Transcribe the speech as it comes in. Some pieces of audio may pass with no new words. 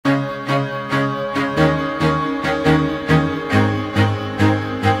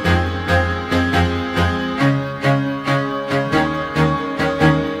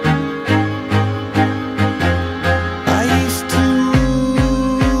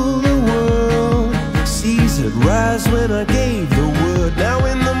was when I gave the word. Now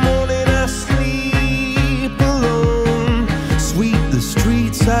in the morning I sleep alone. Sweep the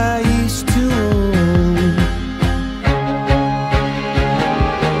streets I used to own.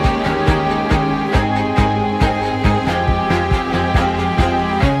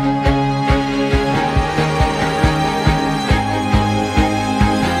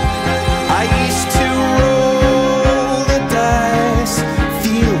 I used to roll the dice,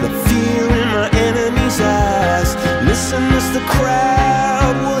 feel the fear in my enemy's eyes, listen as the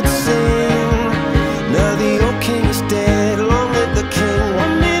crowd would sing. Now the old king is dead, long live the king.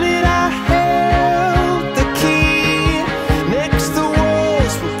 One minute I held the key, next the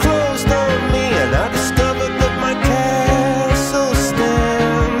walls were closed on me, and I discovered that my castle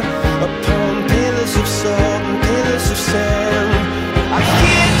stand upon pillars of salt and pillars of sand. I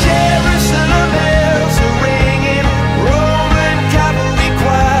hear Jerusalem bells are ringing, Roman cavalry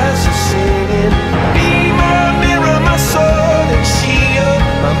choirs are singing. Be my mirror, my sword and shield,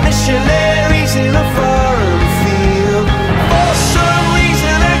 my missionaries in a foreign field. For some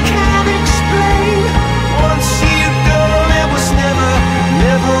reason I can't explain, once you've gone it was never,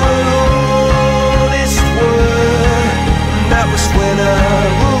 never an honest word. And that was when I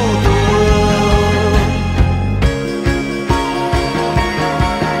ruled the world.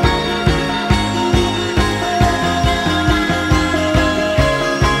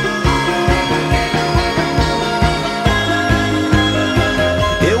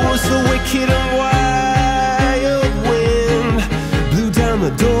 It was the wicked and wild wind, blew down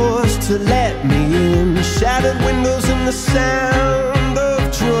the doors to let me in, shattered windows and the sound of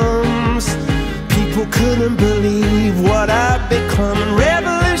drums. People couldn't believe